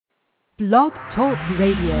Blog Talk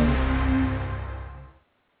Radio.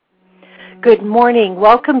 Good morning.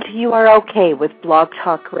 Welcome to You Are Okay with Blog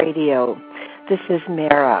Talk Radio. This is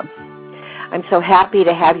Mara. I'm so happy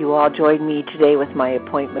to have you all join me today with my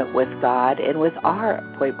appointment with God and with our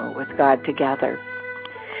appointment with God together.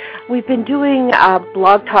 We've been doing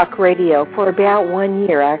Blog Talk Radio for about 1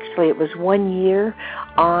 year. Actually, it was 1 year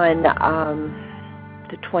on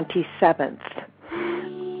the 27th,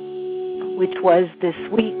 which was this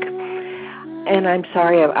week. And I'm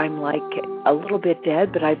sorry, I'm like a little bit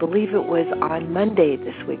dead, but I believe it was on Monday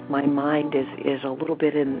this week. My mind is a little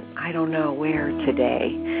bit in, I don't know where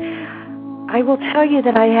today. I will tell you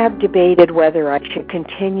that I have debated whether I should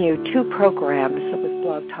continue 2 programs with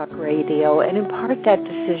Blog Talk Radio, and in part that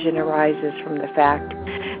decision arises from the fact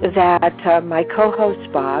that my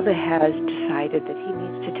co-host Bob has decided that he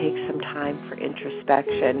needs to take some time for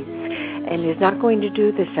introspection and is not going to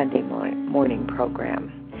do the Sunday morning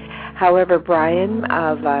program. However, Brian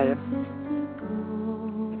of the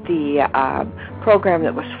program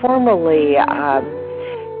that was formerly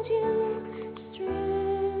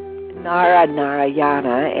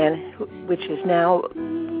Narayana, and which is now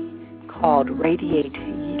called Radiate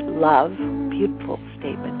Love, beautiful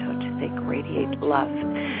statement, don't you think? Radiate Love,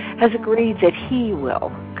 has agreed that he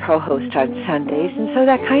will co-host on Sundays, and so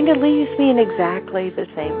that kind of leaves me in exactly the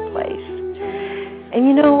same place. And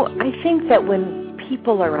you know, I think that when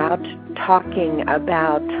people are out talking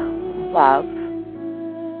about love,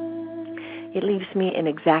 it leaves me in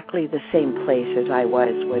exactly the same place as I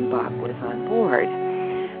was when Bob was on board.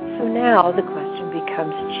 So now the question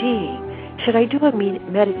becomes, should I do a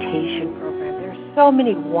meditation program? There are so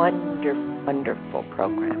many wonderful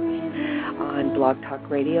programs on Blog Talk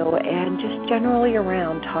Radio and just generally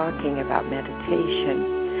around talking about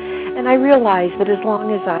meditation. And I realize that as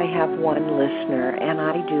long as I have one listener, and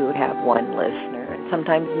I do have one listener, and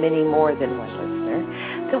sometimes many more than one listener,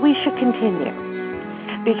 that we should continue.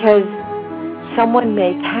 Because someone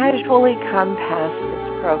may casually come past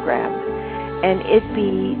this program and it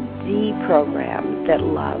be the program that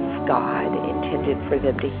love God intended for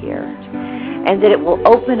them to hear. And that it will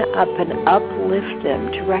open up and uplift them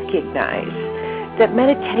to recognize that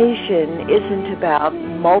meditation isn't about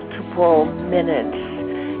multiple minutes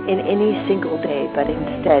in any single day, but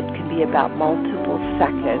instead can be about multiple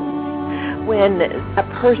seconds. When a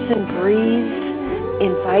person breathes,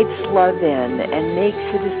 invites love in, and makes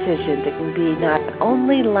a decision that can be not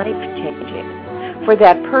only life-changing for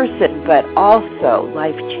that person, but also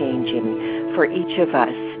life-changing for each of us,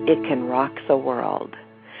 it can rock the world.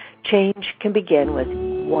 Change can begin with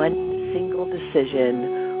one single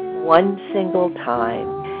decision, one single time,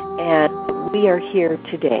 and we are here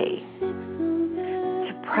today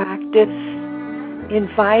practice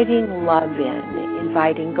inviting love in,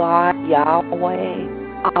 inviting God,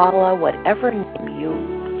 Yahweh, Allah, whatever name you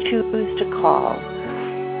choose to call,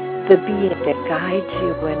 the being that guides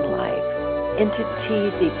you in life, entity,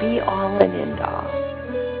 the be-all and end-all,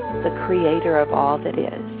 the creator of all that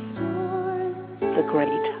is, the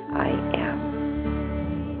great I am.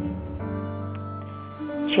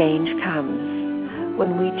 Change comes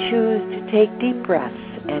when we choose to take deep breaths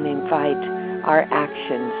and invite our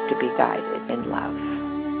actions to be guided in love.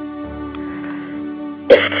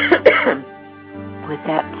 With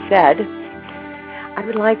that said, I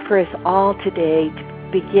would like for us all today to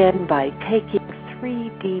begin by taking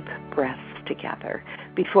 3 deep breaths together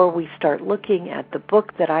before we start looking at the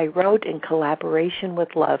book that I wrote in collaboration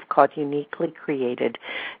with love called Uniquely Created,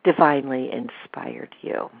 Divinely Inspired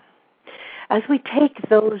You. As we take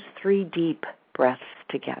those 3 deep breaths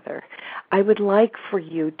together, I would like for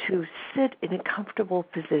you to sit in a comfortable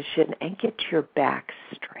position and get your back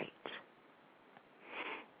straight.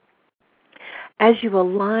 As you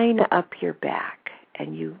align up your back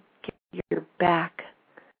and you get your back,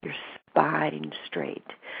 your spine straight,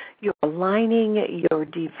 you're aligning your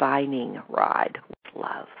divining rod with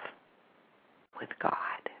love, with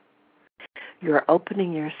God. You're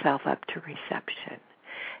opening yourself up to reception.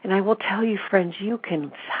 And I will tell you, friends, you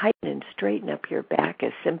can tighten and straighten up your back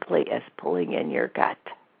as simply as pulling in your gut.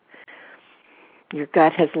 Your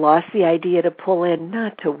gut has lost the idea to pull in,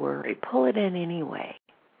 not to worry. Pull it in anyway.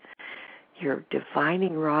 Your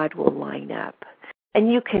divining rod will line up.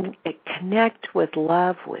 And you can connect with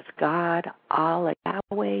love, with God, Allah,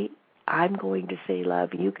 Yahweh. I'm going to say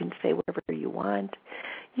love. You can say whatever you want.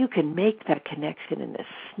 You can make that connection in the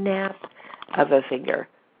snap of a finger.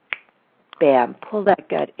 Bam, pull that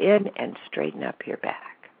gut in and straighten up your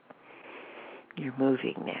back. You're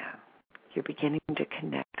moving now. You're beginning to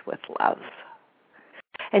connect with love.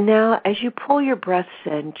 And now, as you pull your breaths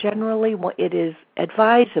in, generally it is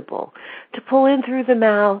advisable to pull in through the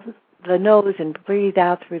mouth, the nose and breathe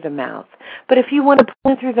out through the mouth. But if you want to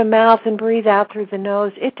pull in through the mouth and breathe out through the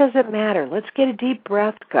nose, it doesn't matter. Let's get a deep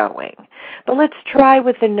breath going. But let's try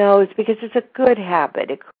with the nose because it's a good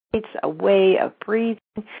habit. It creates a way of breathing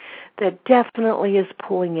that definitely is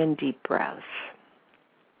pulling in deep breaths.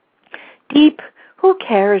 Deep, who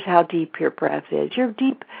cares how deep your breath is?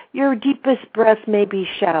 Your deepest breath may be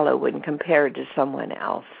shallow when compared to someone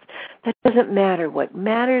else. That doesn't matter. What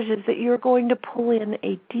matters is that you're going to pull in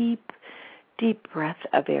a deep, deep breath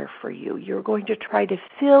of air for you. You're going to try to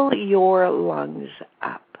fill your lungs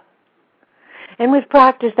up. And with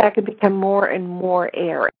practice, that can become more and more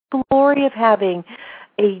air. The glory of having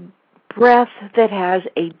a breath that has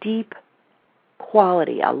a deep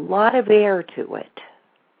quality, a lot of air to it,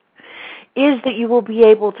 is that you will be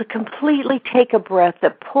able to completely take a breath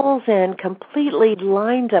that pulls in, completely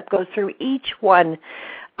lines up, goes through each one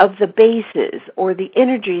of the bases or the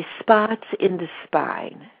energy spots in the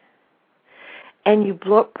spine. And you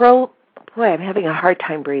blow, boy, I'm having a hard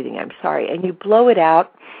time breathing, I'm sorry. And you blow it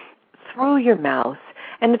out through your mouth.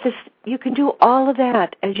 And you can do all of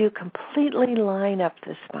that as you completely line up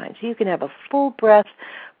the spine. So you can have a full breath,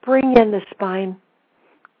 bring in the spine,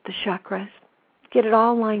 the chakras, get it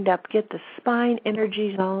all lined up, get the spine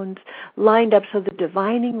energy zones lined up so the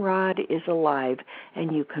divining rod is alive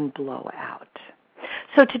and you can blow out.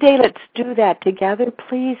 So today let's do that together,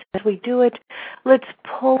 please. As we do it, let's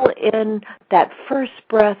pull in that first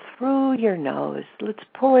breath through your nose. Let's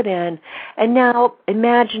pull it in. And now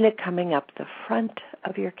imagine it coming up the front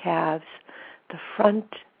of your calves, the front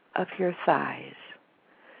of your thighs.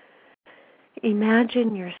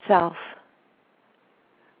 Imagine yourself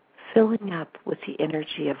filling up with the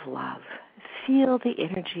energy of love. Feel the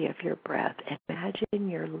energy of your breath. Imagine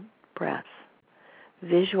your breath.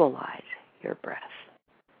 Visualize your breath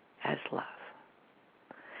as love.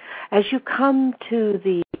 As you come to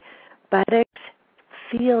the buttocks,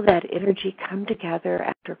 feel that energy come together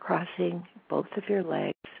after crossing both of your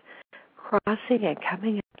legs, crossing and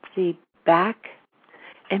coming up the back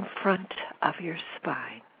and front of your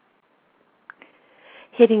spine.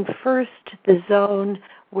 Hitting first the zone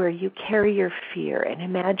where you carry your fear, and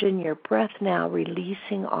imagine your breath now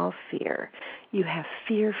releasing all fear. You have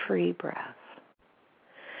fear-free breath.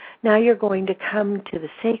 Now you're going to come to the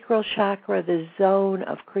sacral chakra, the zone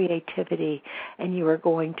of creativity, and you are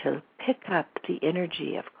going to pick up the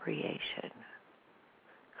energy of creation.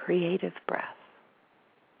 Creative breath.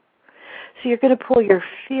 So you're going to pull your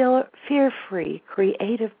fear-free,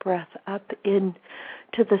 creative breath up into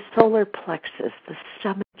the solar plexus, the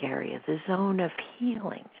stomach area, the zone of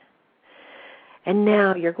healing. And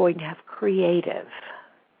now you're going to have creative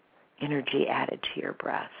energy added to your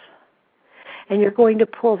breath. And you're going to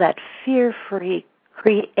pull that fear-free,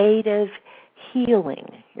 creative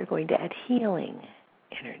healing. You're going to add healing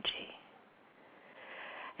energy.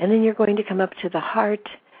 And then you're going to come up to the heart,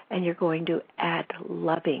 and you're going to add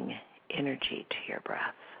loving energy to your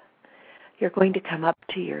breath. You're going to come up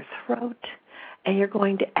to your throat, and you're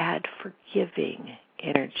going to add forgiving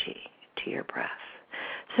energy to your breath.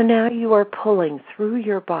 So now you are pulling through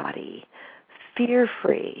your body,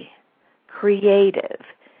 fear-free, creative,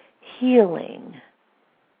 healing,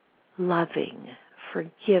 loving,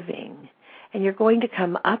 forgiving. And you're going to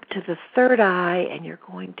come up to the third eye, and you're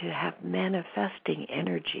going to have manifesting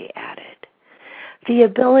energy added. The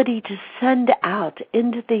ability to send out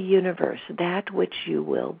into the universe that which you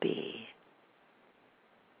will be.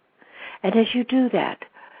 And as you do that,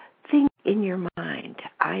 think in your mind,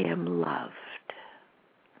 I am loved.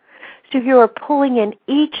 So you are pulling in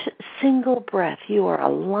each single breath. You are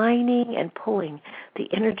aligning and pulling the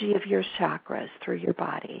energy of your chakras through your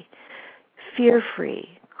body.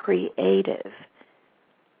 Fear-free, creative,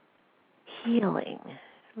 healing,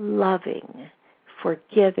 loving,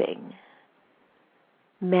 forgiving,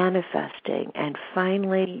 manifesting, and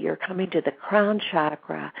finally you're coming to the crown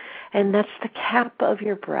chakra, and that's the cap of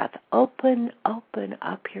your breath. Open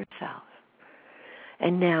up yourself.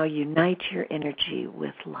 And now unite your energy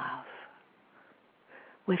with love,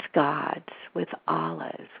 with God's, with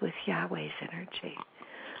Allah's, with Yahweh's energy.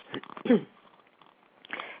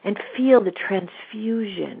 And feel the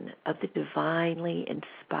transfusion of the divinely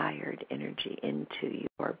inspired energy into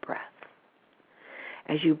your breath.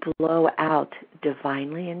 As you blow out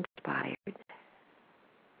divinely inspired,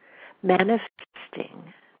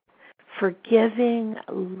 manifesting, forgiving,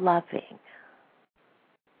 loving,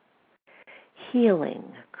 healing,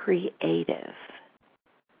 creative,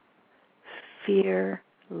 fearless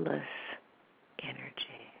energy.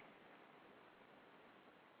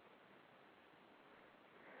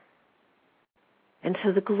 And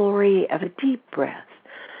so the glory of a deep breath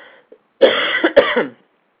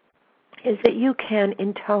is that you can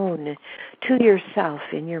intone to yourself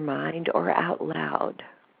in your mind or out loud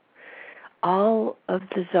all of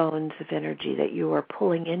the zones of energy that you are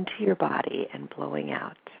pulling into your body and blowing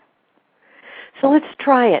out. So let's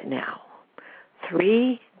try it now.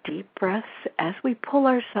 3 deep breaths as we pull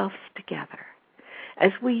ourselves together,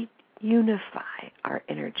 as we unify our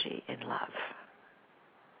energy in love.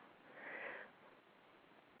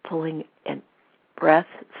 Pulling in breath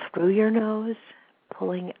through your nose,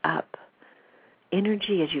 pulling up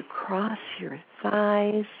energy as you cross your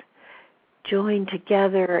thighs, join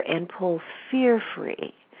together and pull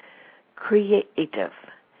fear-free, creative,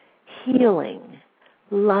 healing,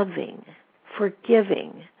 loving,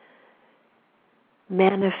 forgiving,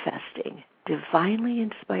 manifesting, divinely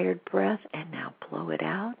inspired breath, and now blow it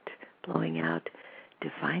out, blowing out,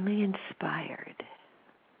 divinely inspired,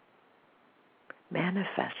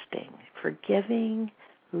 manifesting, forgiving,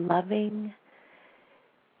 loving,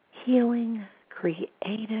 healing,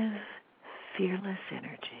 creative, fearless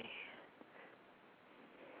energy.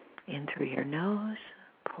 In through your nose,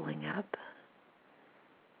 pulling up,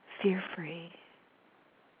 fear-free,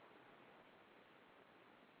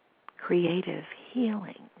 creative,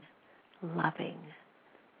 healing, loving,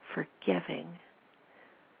 forgiving,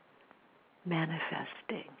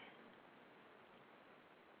 manifesting.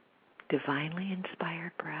 Divinely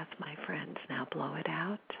inspired breath, my friends. Now blow it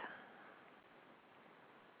out.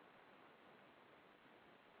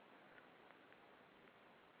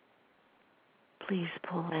 Please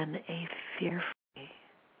pull in a fear-free,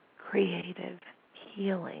 creative,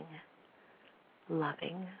 healing,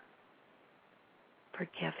 loving,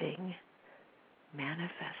 forgiving,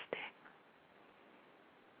 manifesting,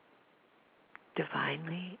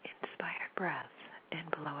 divinely inspired breath, and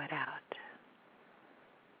blow it out.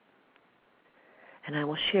 And I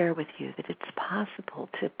will share with you that it's possible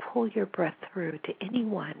to pull your breath through to any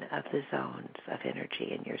one of the zones of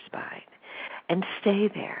energy in your spine and stay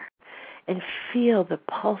there and feel the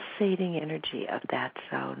pulsating energy of that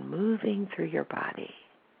zone moving through your body.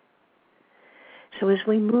 So as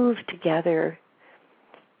we move together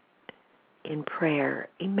in prayer,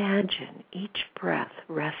 imagine each breath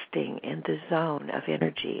resting in the zone of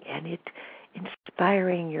energy and it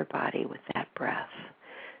inspiring your body with that breath.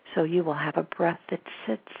 So you will have a breath that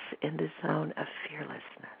sits in the zone of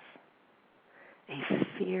fearlessness, a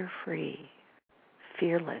fear-free,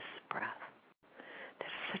 fearless breath.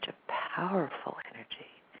 That's such a powerful energy.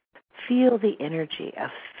 Feel the energy of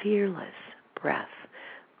fearless breath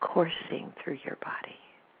coursing through your body.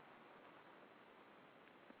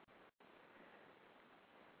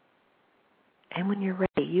 And when you're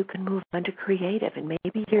ready, you can move on to creative, and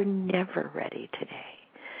maybe you're never ready today.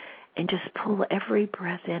 And just pull every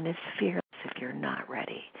breath in as fearless if you're not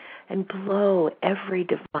ready. And blow every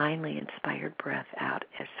divinely inspired breath out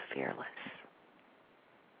as fearless.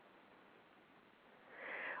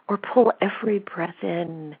 Or pull every breath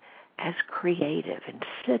in as creative and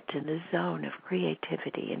sit in the zone of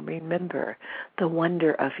creativity and remember the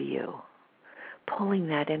wonder of you. Pulling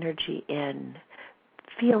that energy in,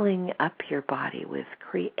 feeling up your body with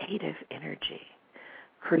creative energy.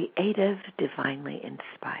 Creative, divinely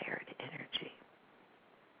inspired energy.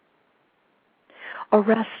 Or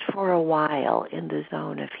rest for a while in the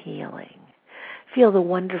zone of healing. Feel the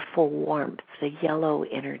wonderful warmth, the yellow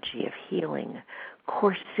energy of healing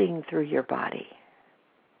coursing through your body.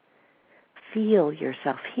 Feel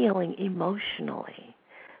yourself healing emotionally,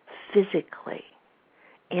 physically,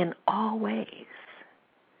 in all ways,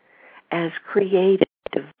 as creative,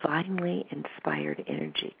 divinely inspired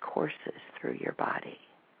energy courses through your body.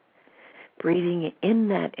 Breathing in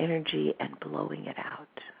that energy and blowing it out.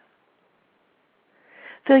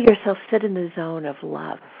 Feel yourself sit in the zone of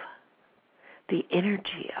love, the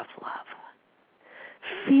energy of love.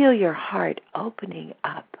 Feel your heart opening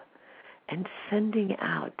up and sending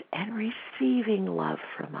out and receiving love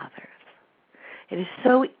from others. It is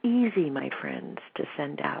so easy, my friends, to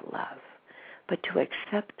send out love, but to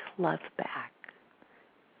accept love back,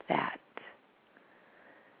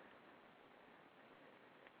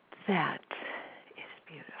 that is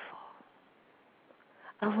beautiful.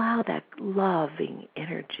 Allow that loving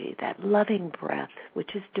energy, that loving breath,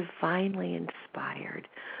 which is divinely inspired,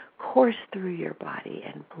 course through your body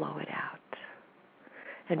and blow it out.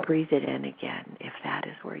 And breathe it in again if that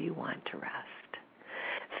is where you want to rest.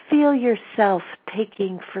 Feel yourself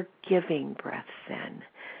taking forgiving breaths in.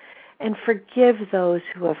 And forgive those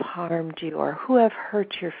who have harmed you or who have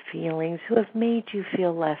hurt your feelings, who have made you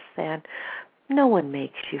feel less than. No one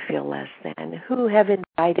makes you feel less than. Who have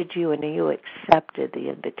invited you and you accepted the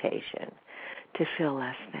invitation to feel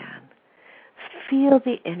less than. Feel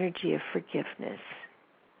the energy of forgiveness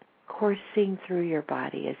coursing through your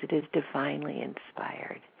body as it is divinely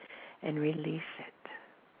inspired, and release it,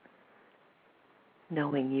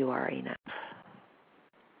 knowing you are enough.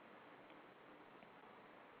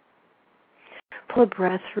 Pull a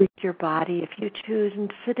breath through your body if you choose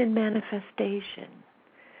and sit in manifestation,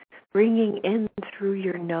 bringing in through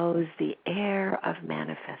your nose the air of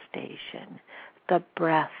manifestation, the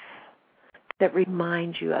breath that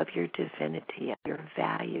reminds you of your divinity, of your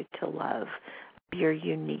value to love, of your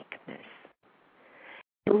uniqueness.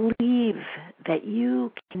 Believe that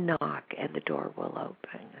you can knock and the door will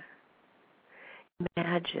open.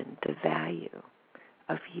 Imagine the value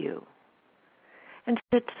of you and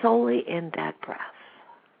sit solely in that breath.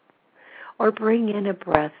 Or bring in a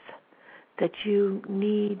breath that you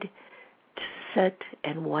need to sit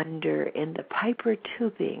and wonder in the Piper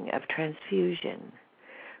tubing of transfusion,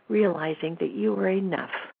 realizing that you are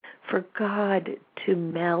enough for God to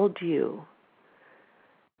meld you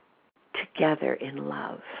together in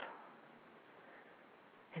love.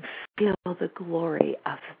 And feel the glory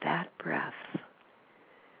of that breath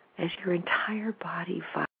as your entire body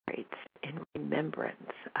vibrates in remembrance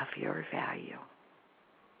of your value.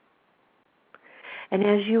 And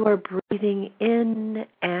as you are breathing in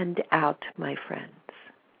and out, my friends,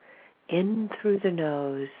 in through the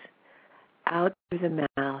nose, out through the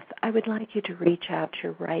mouth, I would like you to reach out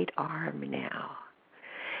your right arm now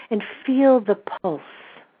and feel the pulse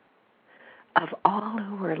of all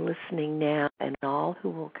who are listening now and all who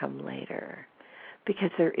will come later,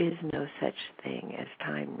 because there is no such thing as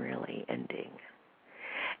time really ending.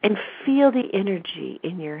 And feel the energy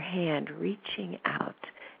in your hand reaching out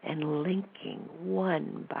and linking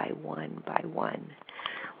one by one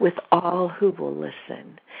with all who will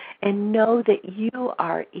listen. And know that you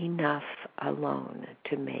are enough alone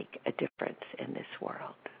to make a difference in this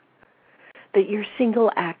world. That your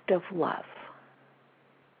single act of love,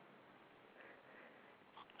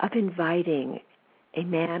 of inviting a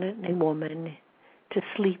man and a woman to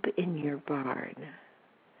sleep in your barn,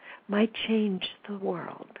 might change the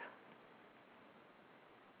world.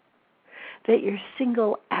 That your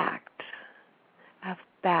single act of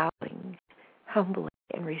bowing humbly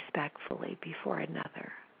and respectfully before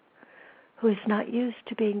another who is not used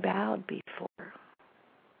to being bowed before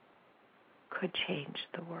could change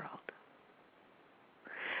the world.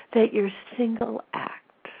 That your single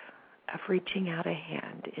act of reaching out a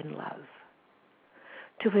hand in love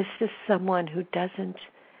to assist someone who doesn't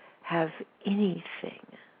have anything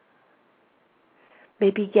may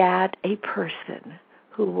beget a person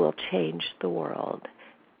who will change the world,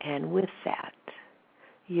 and with that,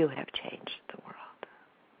 you have changed the world.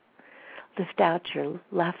 Lift out your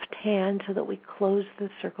left hand so that we close the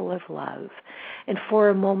circle of love. And for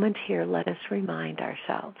a moment here, let us remind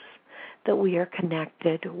ourselves that we are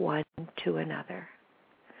connected one to another,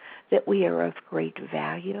 that we are of great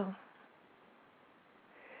value.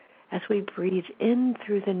 As we breathe in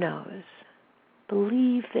through the nose,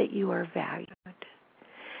 believe that you are valued.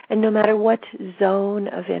 And no matter what zone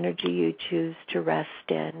of energy you choose to rest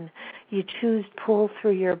in, you choose pull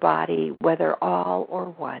through your body, whether all or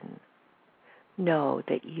one, know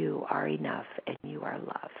that you are enough and you are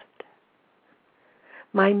loved.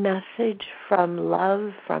 My message from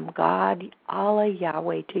love, from God, Allah,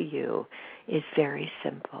 Yahweh to you is very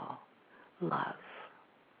simple. Love.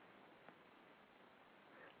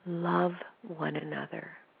 Love one another.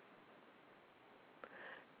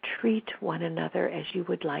 Treat one another as you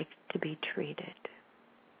would like to be treated.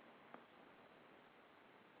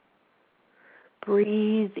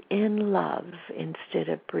 Breathe in love instead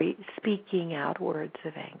of speaking out words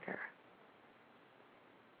of anger.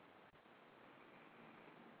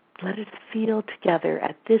 Let us feel together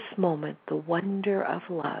at this moment the wonder of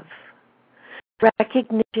love.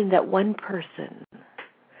 Recognition that one person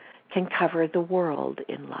can cover the world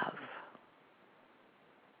in love.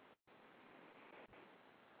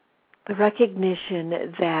 The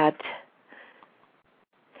recognition that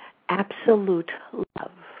absolute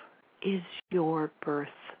love is your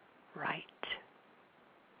birthright.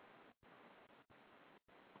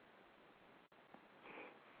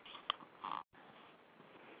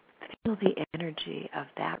 Feel the energy of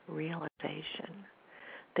that realization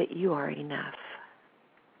that you are enough,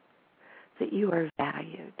 that you are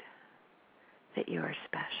valued, that you are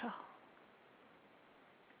special.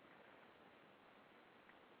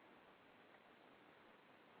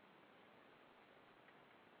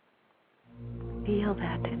 Feel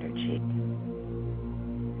that energy.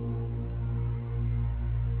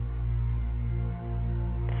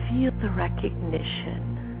 Feel the recognition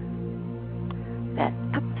that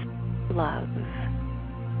absolute love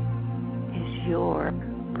is your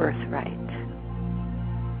birthright.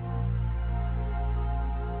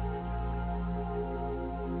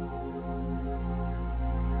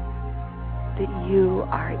 that you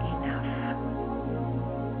are enough.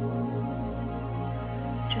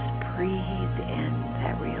 Just breathe in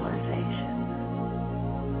that realization.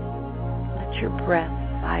 Let your breath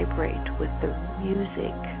vibrate with the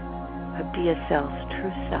music of DSL's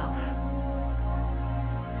true self.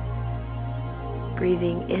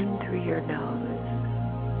 Breathing in through your nose.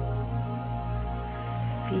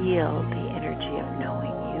 Feel the energy of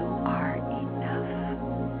knowing you are enough.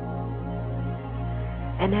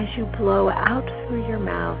 And as you blow out through your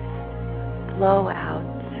mouth, blow out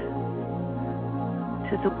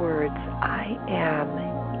to the words, I am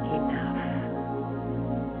enough.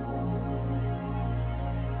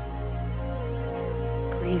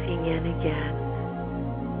 Breathing in again,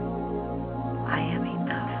 I am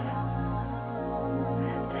enough.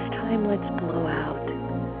 This time let's blow out,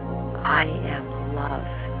 I am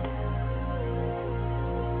loved.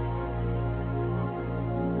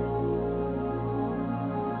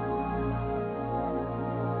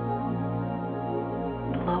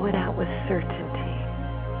 Blow it out with certainty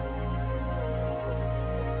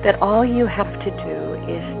that all you have to do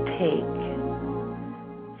is take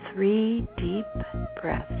 3 deep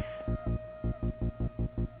breaths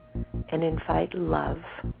and invite love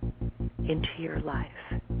into your life.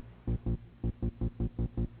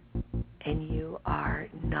 And you are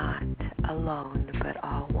not alone, but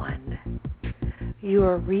all one. You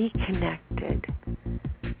are reconnected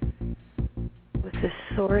with the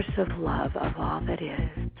source of love of all that is.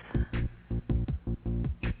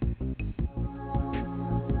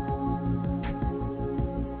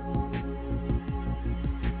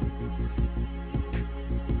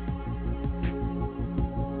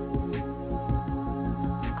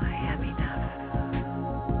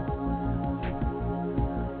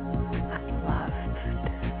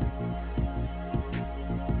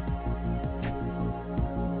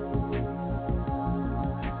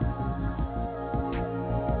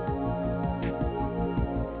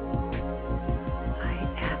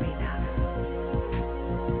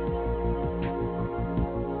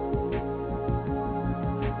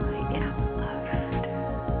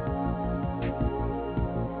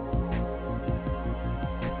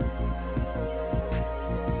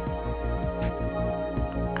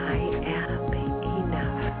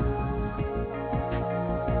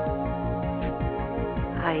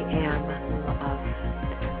 I am loved.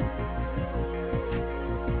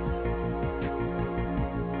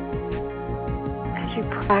 As you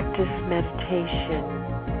practice meditation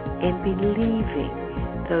and believing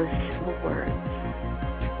those simple words,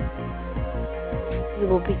 you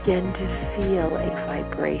will begin to feel a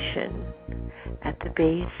vibration at the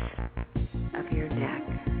base of your neck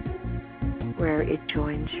where it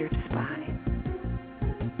joins your spine.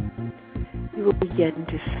 You will begin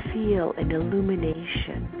to feel an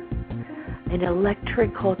illumination, an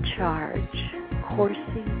electrical charge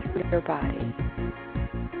coursing through your body,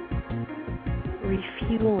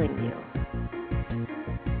 refueling you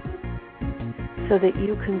so that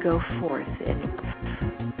you can go forth in life.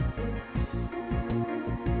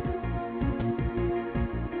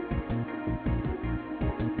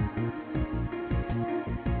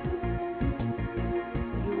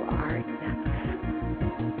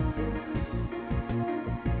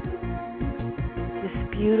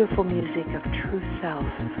 Beautiful music of true self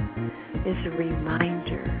is a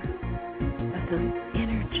reminder of the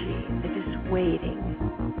energy that is waiting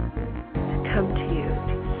to come to you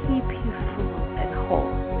to keep you full and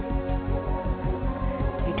whole.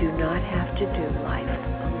 You do not have to do life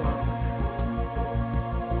alone.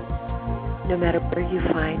 No matter where you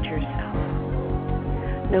find yourself,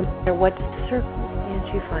 no matter what circumstance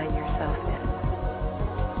you find yourself in,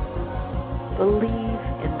 believe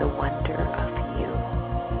in the wonder of you.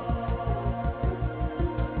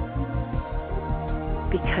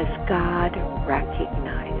 Because God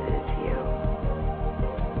recognizes you.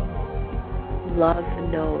 Love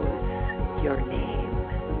knows your name.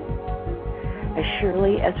 As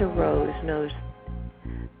surely as a rose knows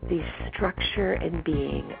the structure and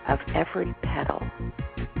being of every petal,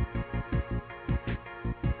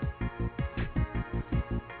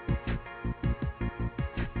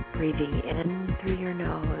 breathing in through your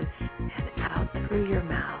nose and out through your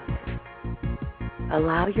mouth,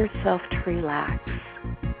 allow yourself to relax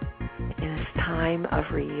in this time of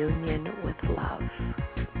reunion with love,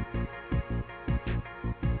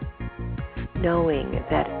 knowing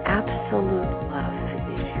that absolute love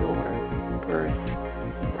is your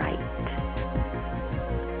birthright.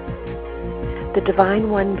 The Divine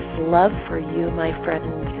One's love for you, my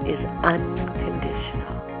friends, is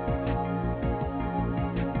unconditional.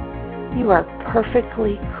 You are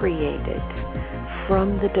perfectly created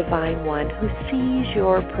from the Divine One who sees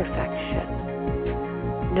your perfection.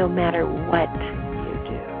 no matter what you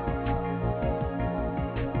do.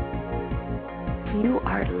 You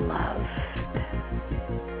are loved.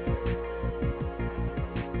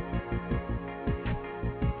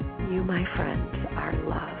 You, my friends, are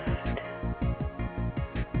loved.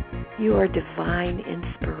 You are divine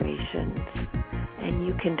inspirations, and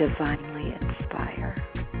you can divinely inspire.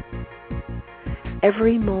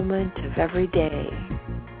 Every moment of every day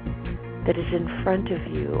that is in front of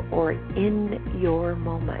you or in your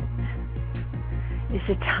moment is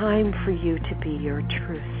a time for you to be your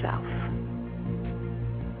true self.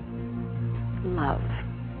 Love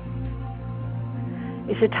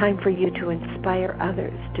is a time for you to inspire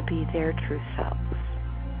others to be their true selves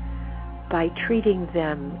by treating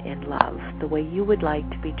them in love the way you would like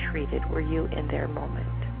to be treated were you in their moment.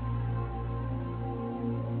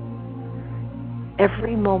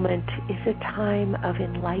 Every moment is a time of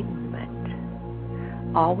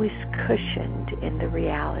enlightenment, always cushioned in the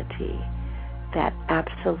reality that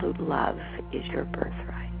absolute love is your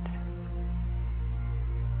birthright.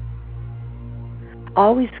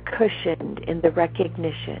 Always cushioned in the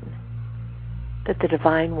recognition that the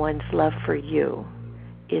Divine One's love for you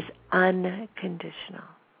is unconditional.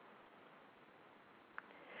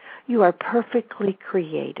 You are perfectly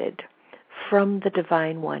created from the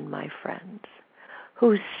Divine One, my friends,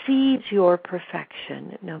 who sees your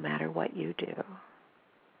perfection no matter what you do.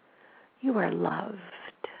 You are loved.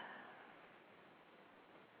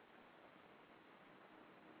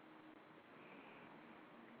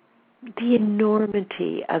 The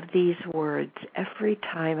enormity of these words, every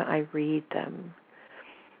time I read them,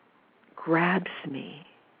 grabs me.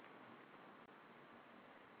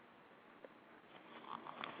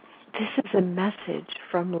 This is a message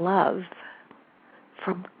from love,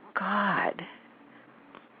 from God,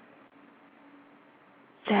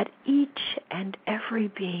 that each and every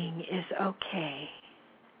being is okay.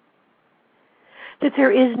 That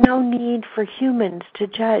there is no need for humans to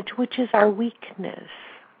judge, which is our weakness,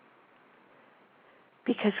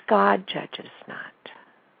 because God judges not.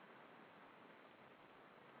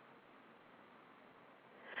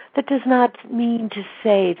 That does not mean to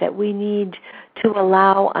say that we need to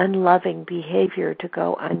allow unloving behavior to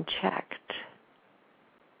go unchecked.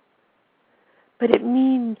 But it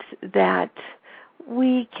means that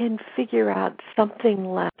we can figure out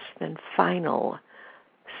something less than final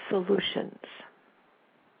solutions.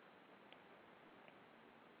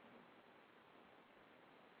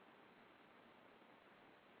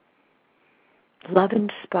 Love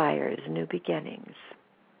inspires new beginnings.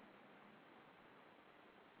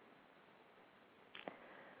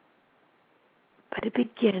 But it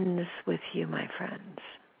begins with you, my friends.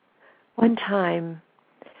 One time,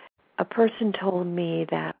 a person told me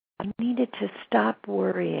that I needed to stop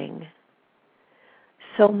worrying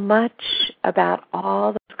so much about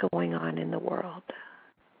all that's going on in the world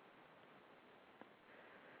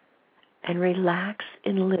and relax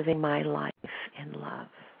in living my life in love.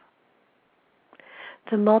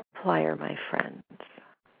 The multiplier, my friends,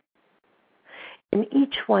 in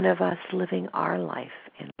each one of us living our life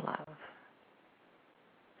in love.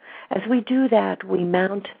 As we do that, we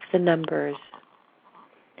mount the numbers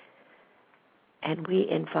and we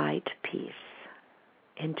invite peace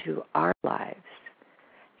into our lives.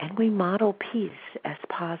 And we model peace as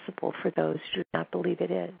possible for those who do not believe it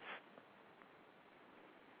is.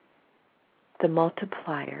 The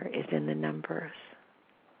multiplier is in the numbers.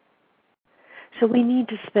 So we need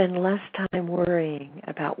to spend less time worrying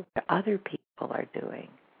about what other people are doing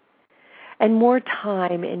and more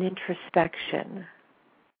time in introspection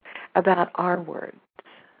about our words,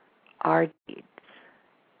 our deeds,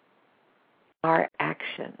 our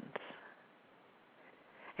actions.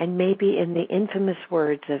 And maybe in the infamous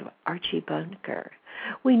words of Archie Bunker,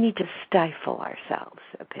 we need to stifle ourselves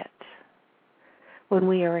a bit when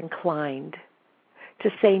we are inclined to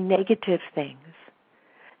say negative things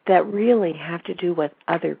that really have to do with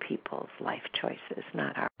other people's life choices,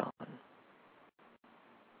 not our own.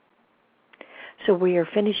 So we are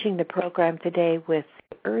finishing the program today with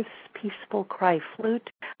Earth's Peaceful Cry Flute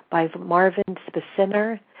by Marvin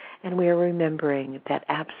Spaciner, and we are remembering that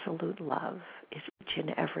absolute love is each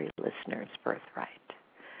and every listener's birthright.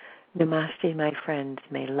 Namaste, my friends.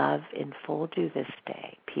 May love enfold you this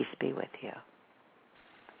day. Peace be with you.